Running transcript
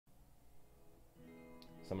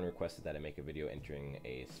someone requested that I make a video entering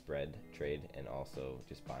a spread trade and also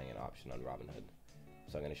just buying an option on Robinhood.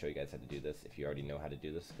 So I'm going to show you guys how to do this. If you already know how to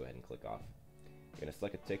do this, go ahead and click off. You're going to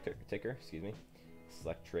select a ticker,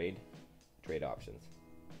 select trade options.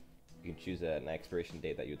 You can choose an expiration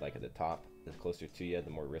date that you'd like at the top. The closer to you, the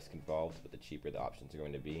more risk involved, but the cheaper the options are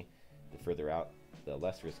going to be. The further out, the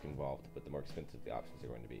less risk involved, but the more expensive the options are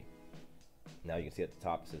going to be. Now you can see at the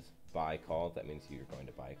top it says buy call. That means you're going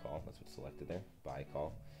to buy a call. That's what's selected there, buy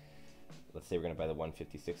call. Let's say we're going to buy the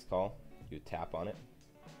 156 call. You would tap on it.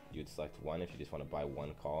 You would select 1 if you just want to buy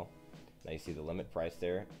one call. Now you see the limit price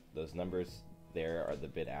there. Those numbers there are the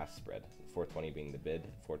bid-ask spread. 420 being the bid,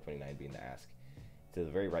 429 being the ask. To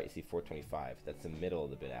the very right, you see 425. That's the middle of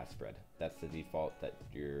the bid-ask spread. That's the default that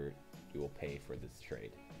you will pay for this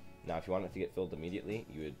trade. Now, if you want it to get filled immediately,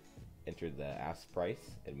 you would enter the ask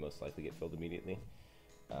price. It'd most likely get filled immediately,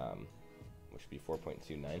 which would be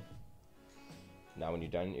 4.29. Now, when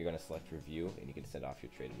you're done, you're going to select review, and you can send off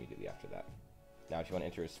your trade immediately after that. Now, if you want to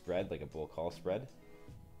enter a spread, like a bull call spread,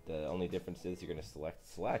 the only difference is you're going to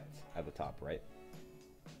select at the top right.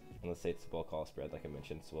 And let's say it's a bull call spread, like I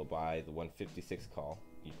mentioned. So we'll buy the 156 call.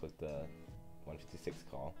 You click the 156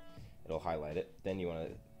 call. It'll highlight it. Then you want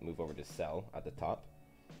to move over to sell at the top.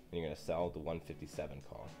 And you're going to sell the 157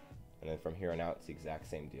 call. And then from here on out, it's the exact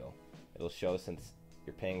same deal. It'll show since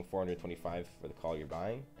you're paying 425 for the call you're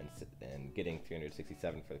buying and getting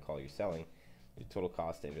 367 for the call you're selling, your total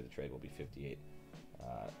cost to enter the trade will be $58.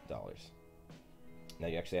 Now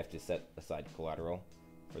you actually have to set aside collateral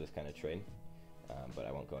for this kind of trade. But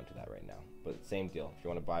I won't go into that right now. But same deal. If you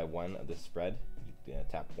want to buy one of this spread, you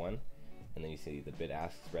tap 1, and then you see the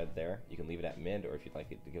bid-ask spread there. You can leave it at mid, or if you'd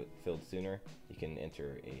like it to get filled sooner, you can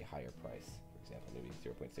enter a higher price. For example, maybe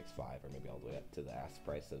 0.65, or maybe all the way up to the ask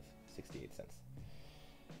price of 68 cents.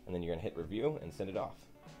 And then you're going to hit review and send it off.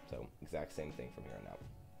 So exact same thing from here on out.